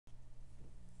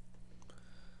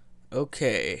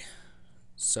Okay,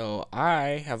 so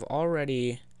I have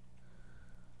already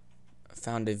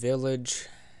found a village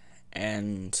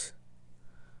and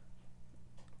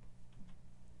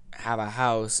have a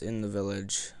house in the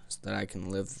village so that I can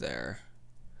live there.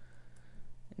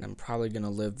 And I'm probably going to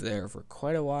live there for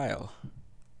quite a while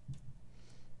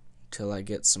till I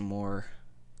get some more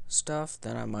stuff.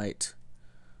 Then I might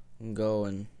go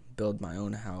and build my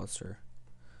own house or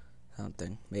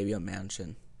something. Maybe a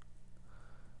mansion.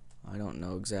 I don't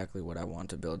know exactly what I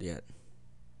want to build yet.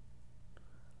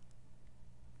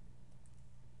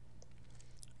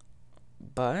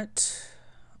 But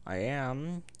I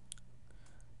am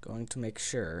going to make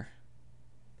sure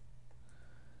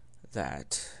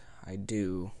that I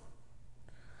do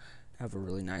have a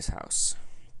really nice house.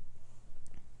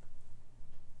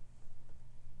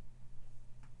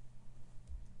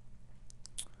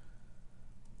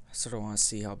 I sort of want to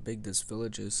see how big this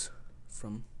village is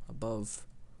from above.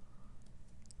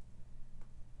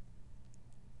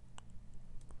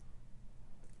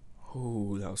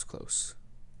 Ooh, that was close.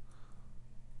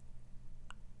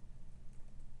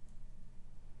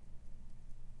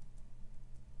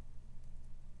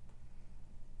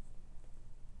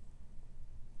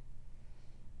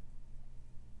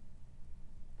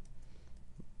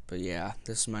 But yeah,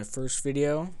 this is my first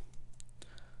video.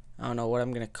 I don't know what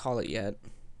I'm going to call it yet.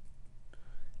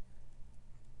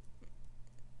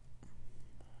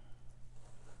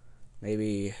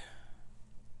 Maybe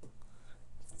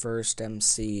First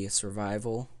MC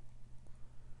Survival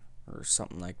or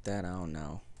something like that. I don't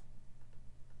know.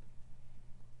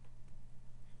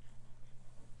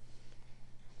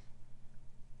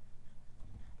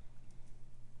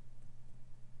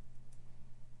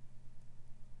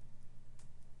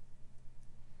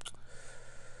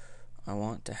 I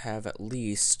want to have at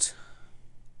least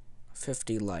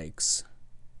 50 likes,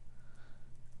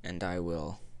 and I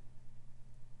will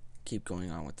keep going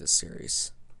on with this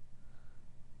series.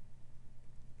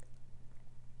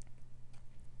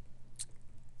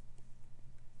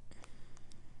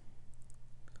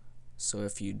 So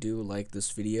if you do like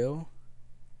this video,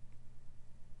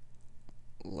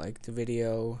 like the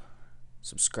video,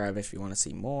 subscribe if you want to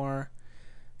see more.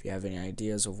 If you have any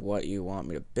ideas of what you want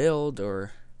me to build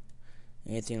or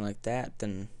anything like that,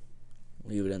 then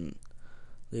leave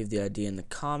the idea in the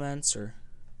comments or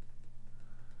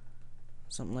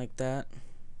something like that.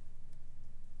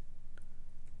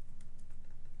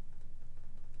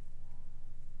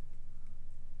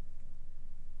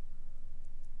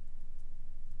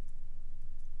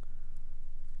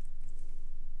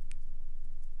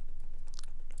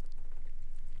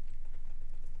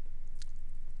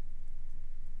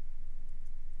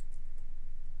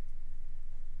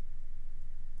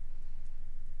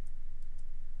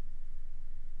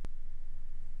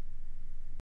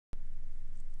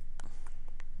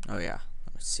 Oh yeah,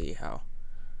 let me see how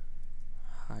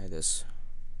high this,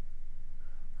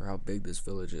 or how big this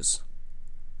village is.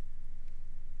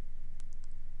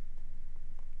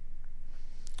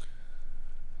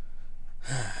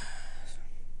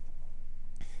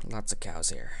 Lots of cows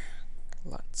here.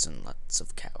 Lots and lots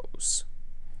of cows.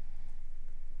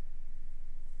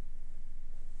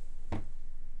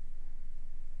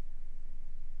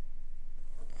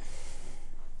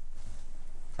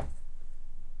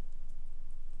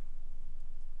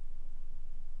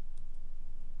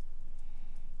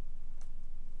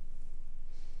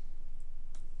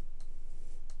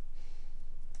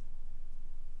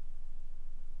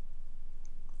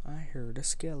 I heard a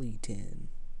skeleton.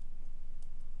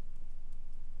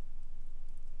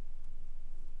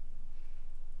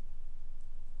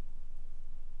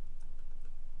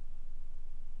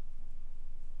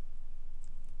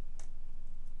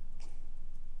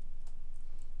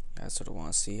 I sort of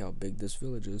want to see how big this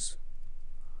village is.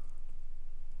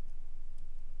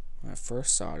 When I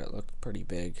first saw it, it looked pretty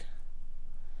big.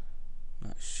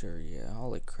 Not sure yet.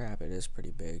 Holy crap, it is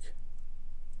pretty big.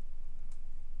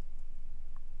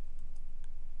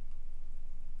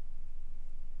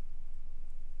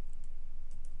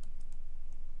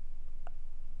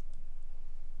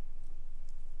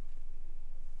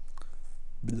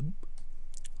 Bloop.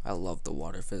 I love the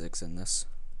water physics in this.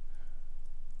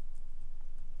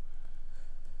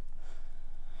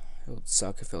 It would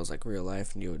suck if it was like real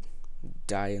life and you would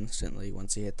die instantly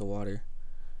once you hit the water.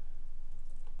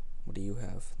 What do you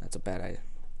have? That's a bad idea.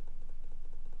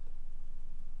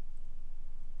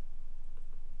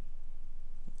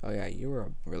 Oh yeah, you were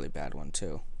a really bad one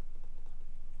too.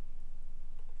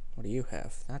 What do you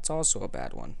have? That's also a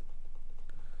bad one.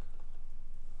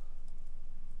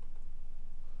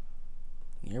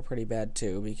 You're pretty bad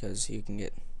too because you can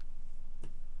get...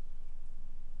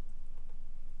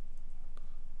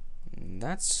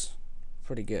 that's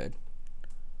pretty good.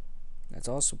 That's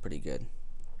also pretty good.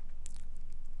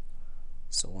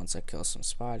 So once I kill some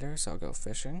spiders, I'll go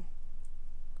fishing.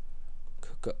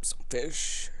 Cook up some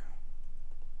fish.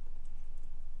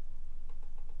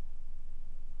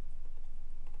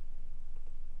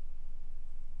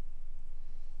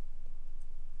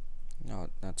 No,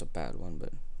 that's a bad one,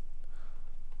 but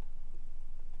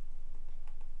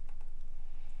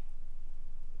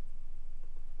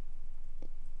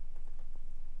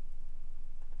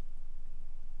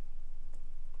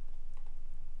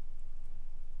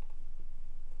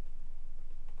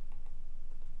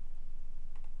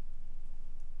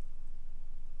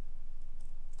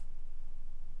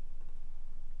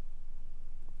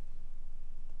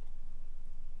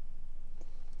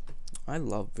I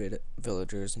love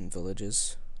villagers and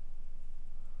villages.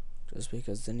 Just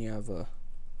because then you have a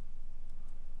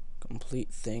complete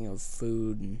thing of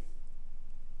food and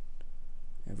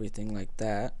everything like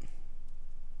that.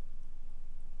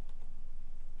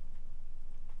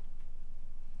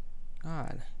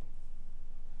 God.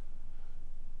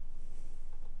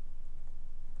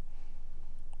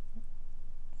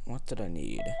 What did I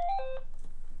need?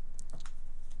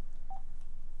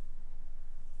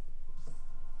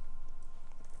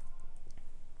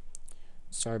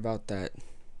 Sorry about that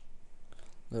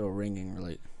little ringing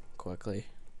really quickly.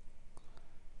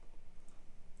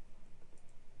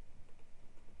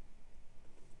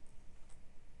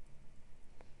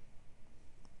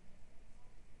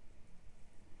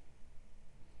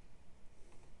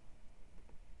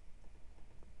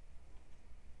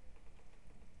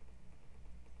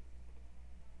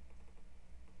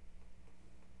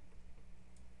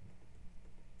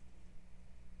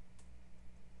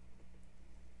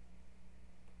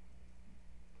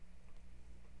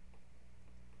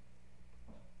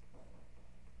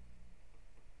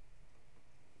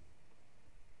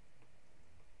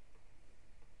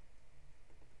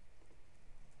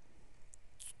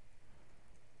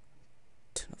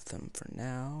 Of them for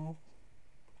now,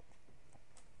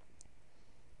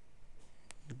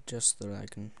 just so that I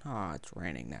can. Ah, it's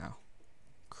raining now.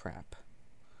 Crap.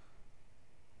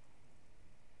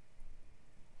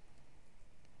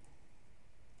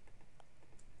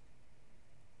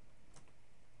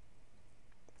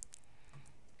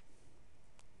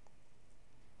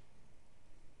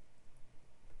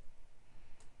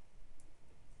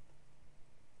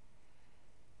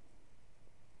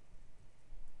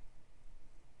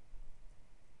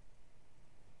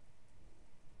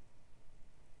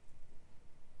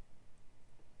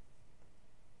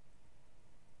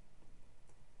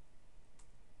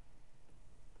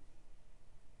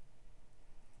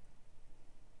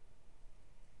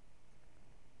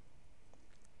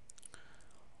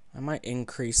 I might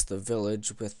increase the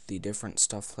village with the different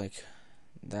stuff like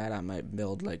that. I might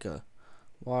build like a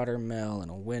water mill and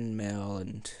a windmill,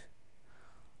 and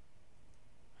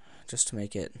just to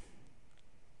make it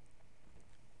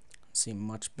seem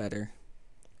much better.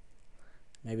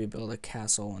 Maybe build a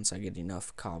castle once I get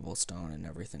enough cobblestone and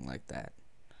everything like that.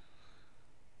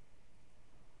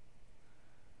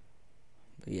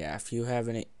 But yeah, if you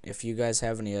guys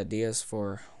have any ideas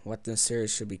for what this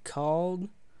series should be called,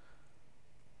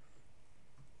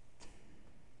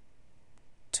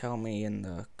 tell me in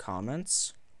the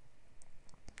comments.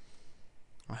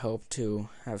 I hope to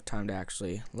have time to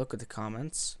actually look at the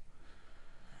comments.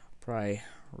 Probably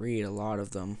read a lot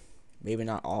of them. Maybe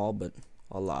not all, but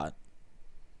a lot.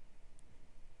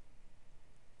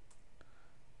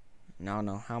 Now I don't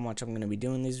know how much I'm going to be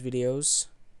doing these videos.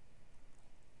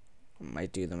 I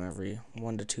might do them every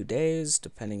 1 to 2 days,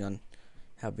 depending on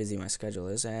how busy my schedule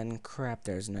is. And crap,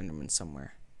 there's an Enderman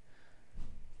somewhere.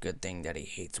 Good thing that he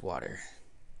hates water.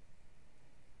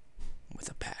 With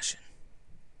a passion.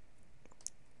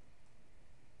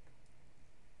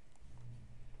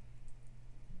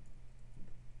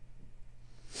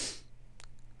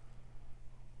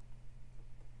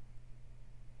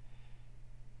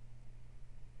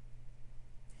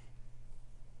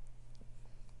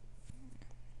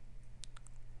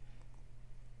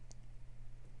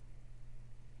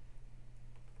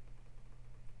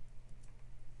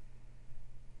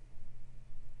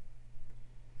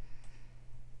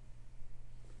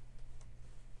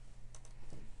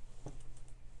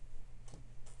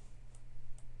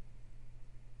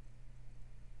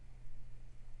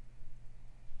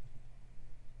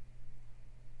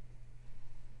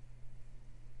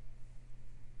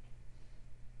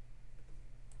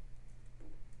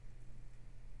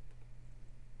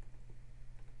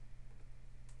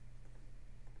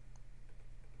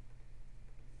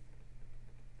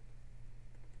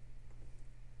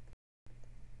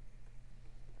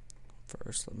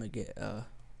 First, let me get a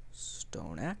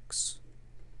stone axe.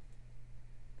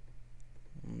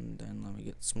 And then let me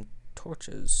get some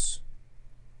torches.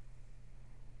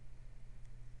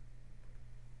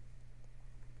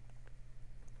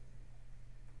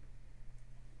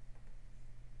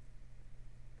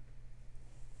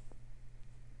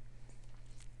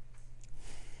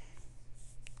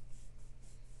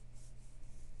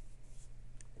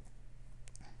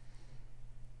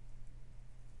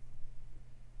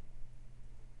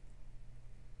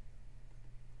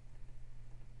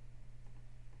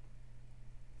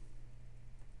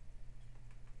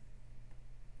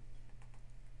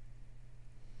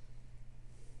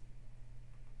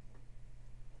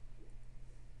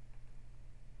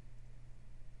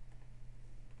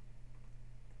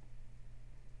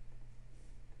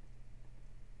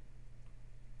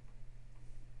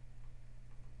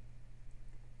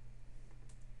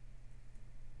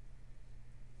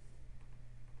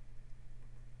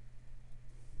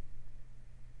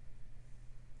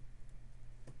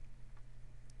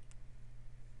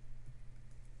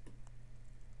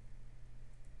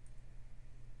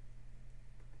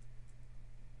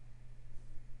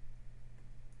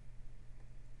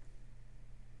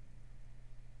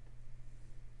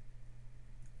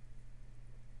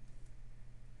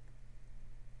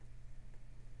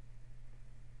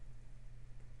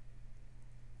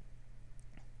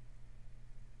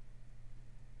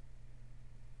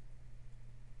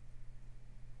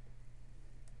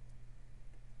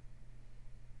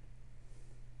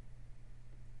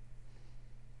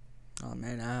 Oh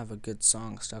man, I have a good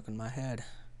song stuck in my head.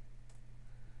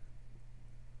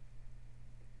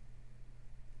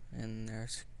 And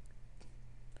there's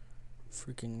a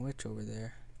freaking witch over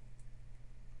there.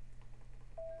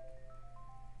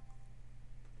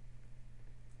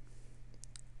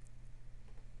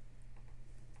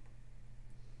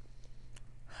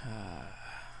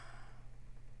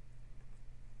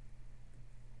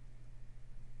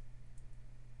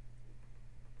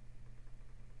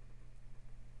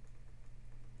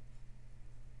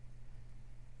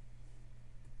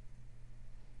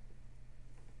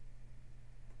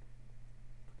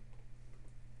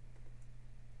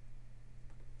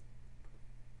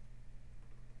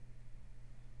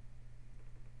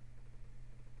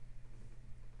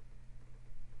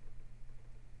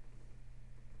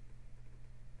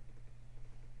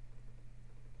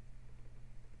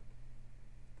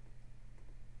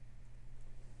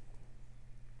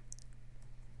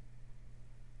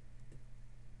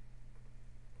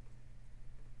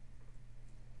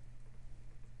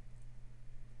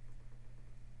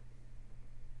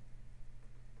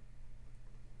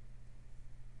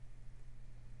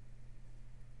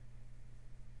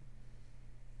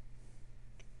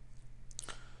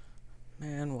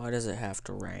 Man, why does it have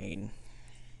to rain?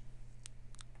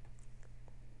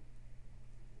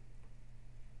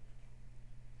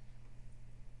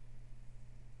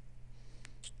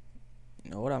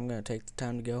 You know what? I'm gonna take the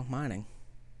time to go mining.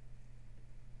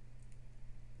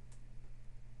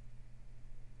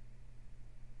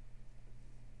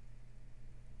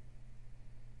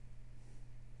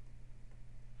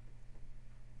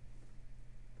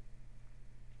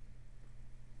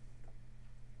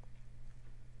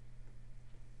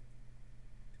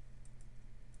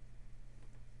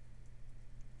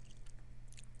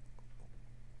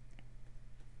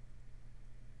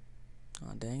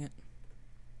 Oh, dang it.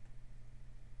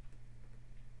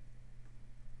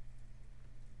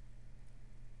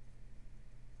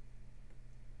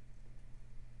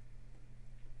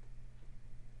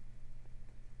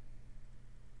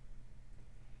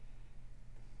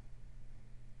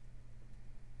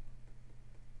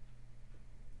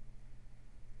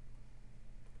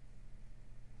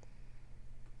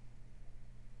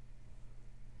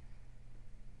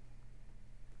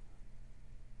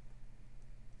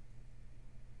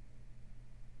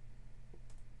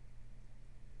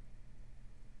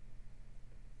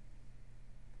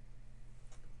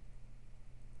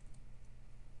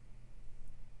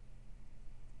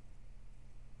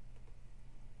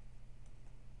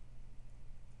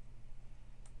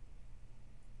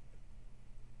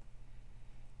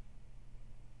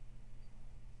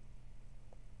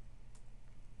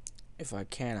 If I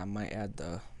can, I might add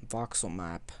the voxel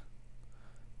map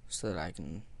so that I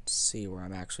can see where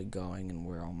I'm actually going and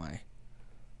where all my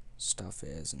stuff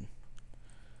is and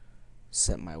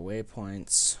set my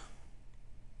waypoints.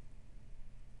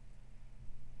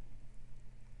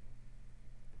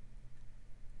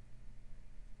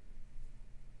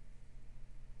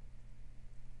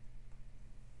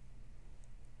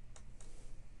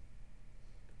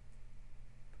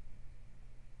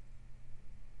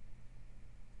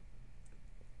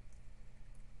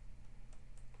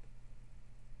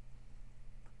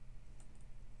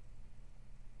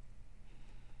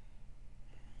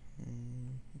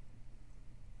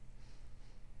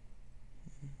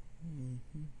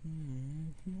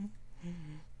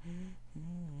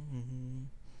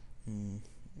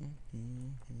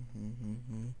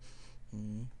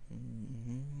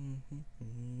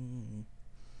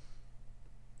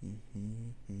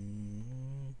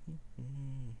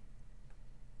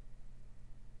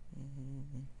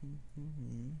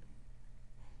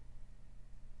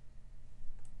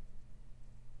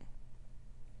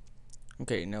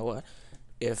 Okay, you know what?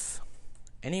 If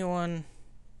anyone,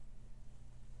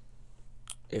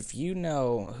 if you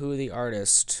know who the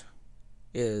artist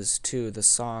is to the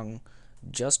song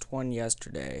Just One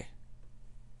Yesterday,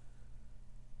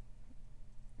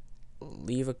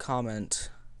 leave a comment,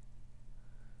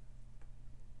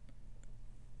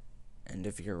 and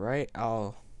if you're right,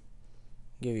 I'll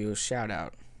give you a shout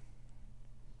out.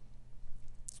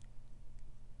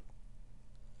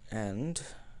 And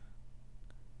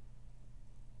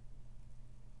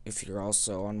if you're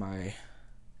also on my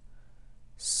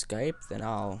Skype, then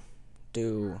I'll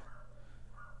do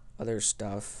other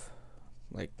stuff,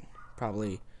 like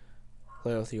probably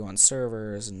play with you on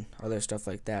servers and other stuff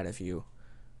like that if you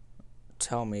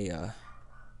tell me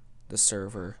the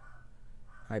server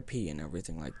IP and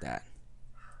everything like that.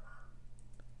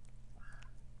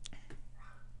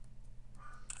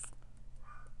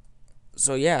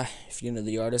 So yeah, if you know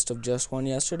the artist of Just One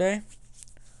Yesterday,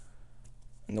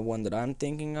 and the one that I'm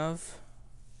thinking of,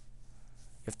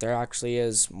 if there actually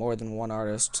is more than one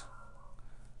artist,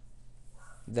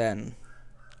 then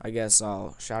I guess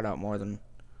I'll shout out more than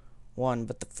one,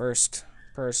 but the first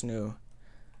person who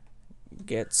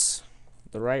gets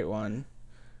the right one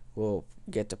will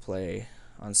get to play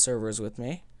on servers with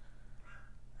me,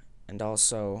 and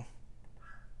also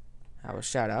have a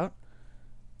shout out.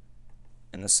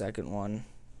 And the second one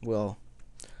will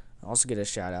also get a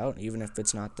shout out, even if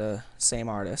it's not the same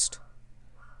artist.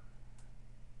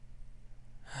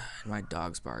 And my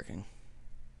dog's barking.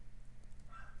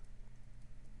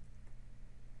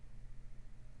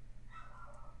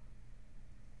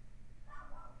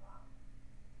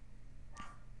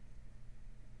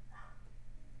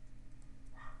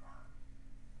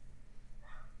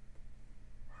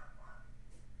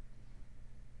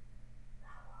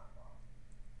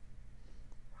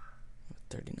 With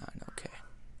 39, okay.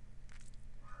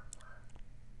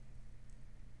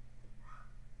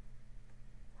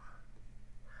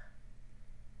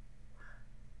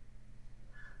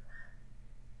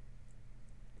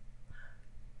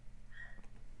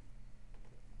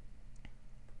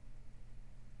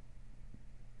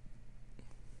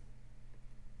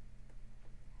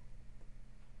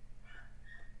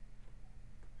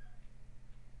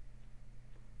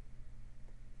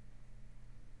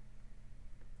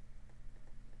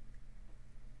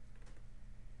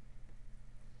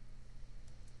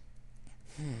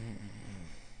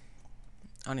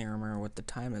 I don't even remember what the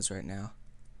time is right now.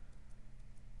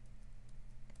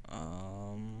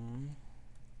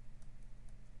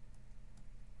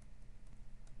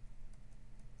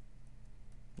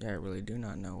 Yeah, I really do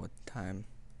not know what the time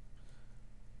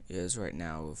is right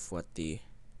now of what the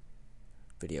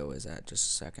video is at. Just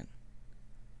a second.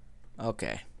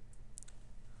 Okay.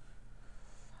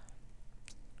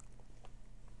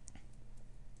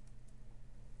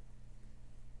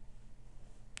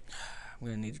 I'm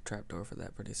gonna need a trapdoor for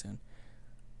that pretty soon.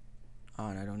 Oh,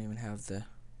 and I don't even have the...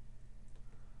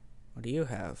 What do you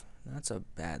have? That's a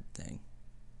bad thing.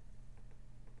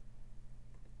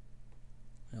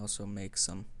 I also make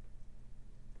some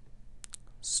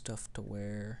stuff to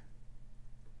wear.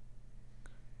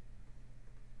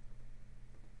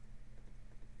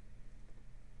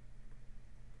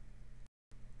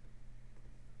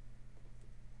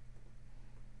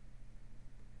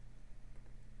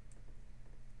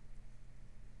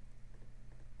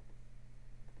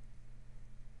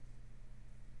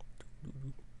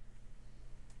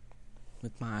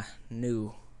 With my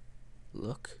new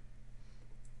look.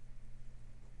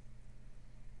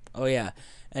 Oh yeah,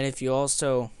 and if you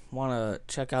also want to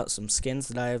check out some skins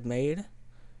that I have made,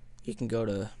 you can go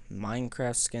to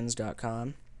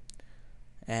minecraftskins.com,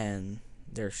 and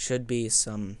there should be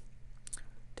some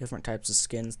different types of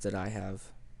skins that I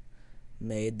have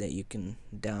made that you can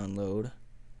download.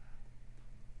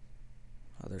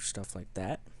 Other stuff like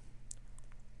that.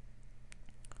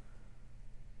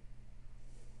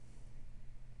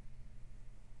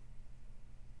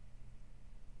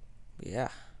 But yeah,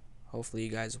 hopefully you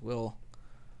guys will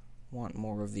want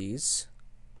more of these,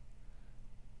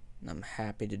 and I'm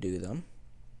happy to do them.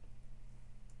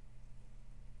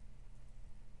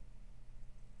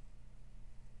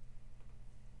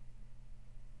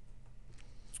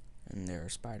 And there are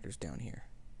spiders down here.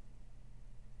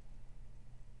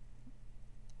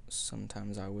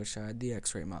 Sometimes I wish I had the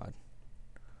X-ray mod,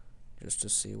 just to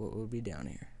see what would be down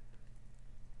here.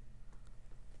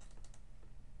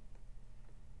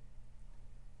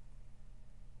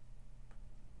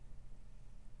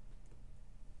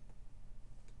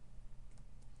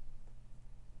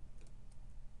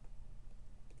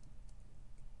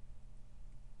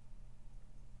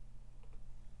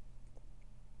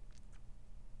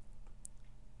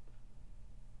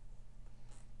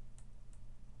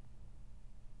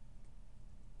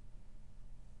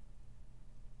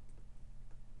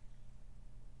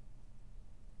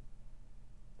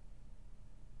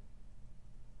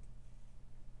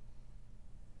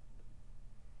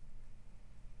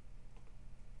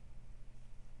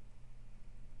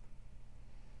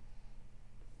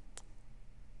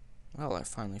 Well, I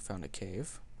finally found a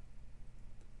cave.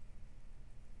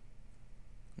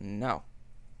 No.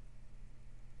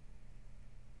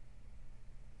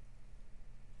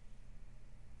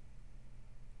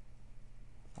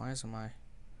 Why isn't my...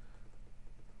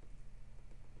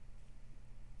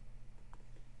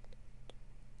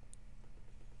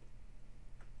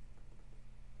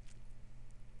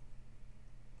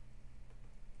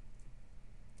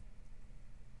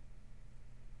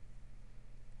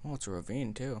 Oh, it's a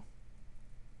ravine too.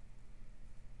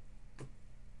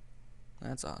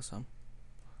 That's awesome.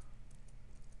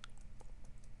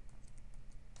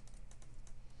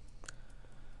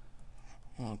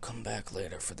 I'll come back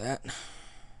later for that.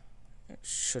 It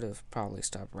should have probably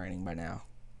stopped raining by now.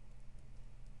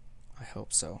 I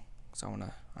hope so,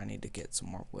 because I need to get some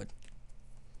more wood.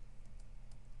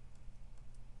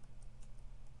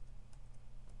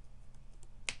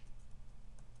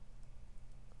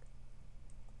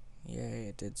 Yay,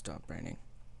 it did stop raining.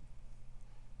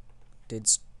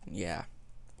 Yeah.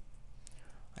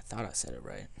 I thought I said it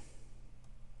right.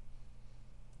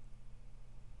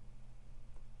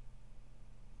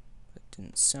 It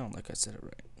didn't sound like I said it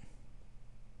right.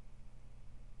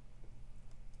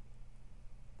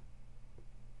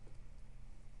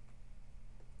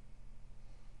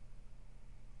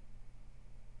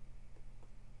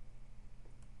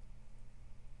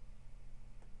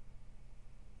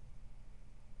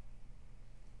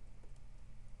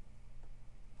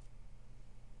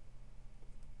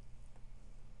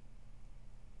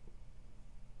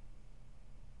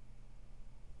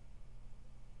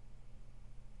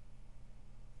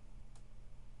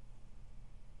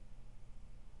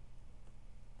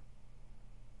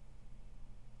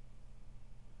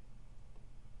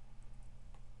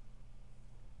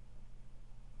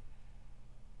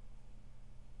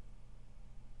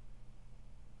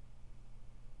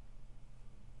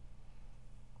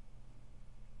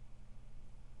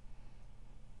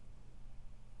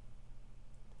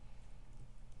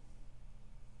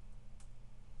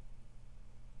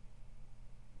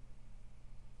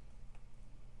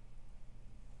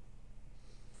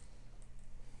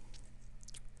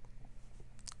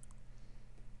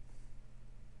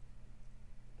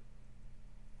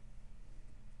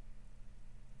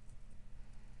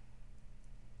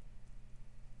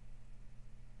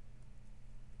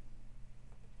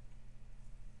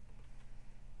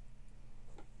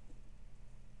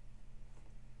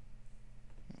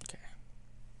 Okay.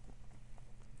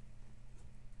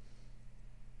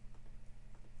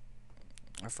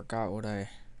 I forgot what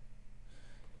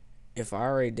if I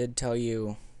already did tell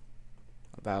you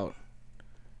about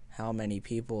how many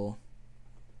people,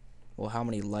 well, how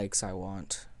many likes I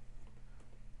want,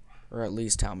 or at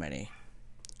least how many.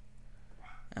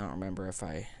 I don't remember if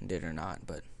I did or not,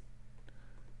 but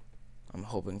I'm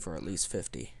hoping for at least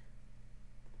 50.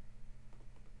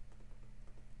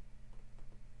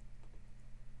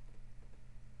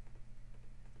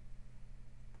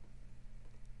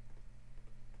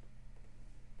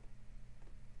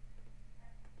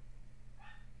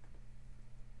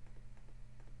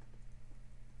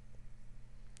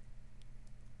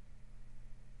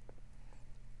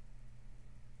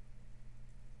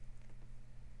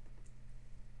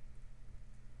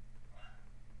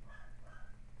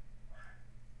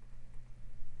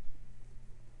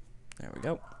 There we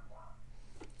go.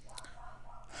 Oh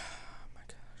my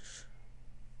gosh.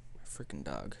 My freaking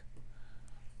dog.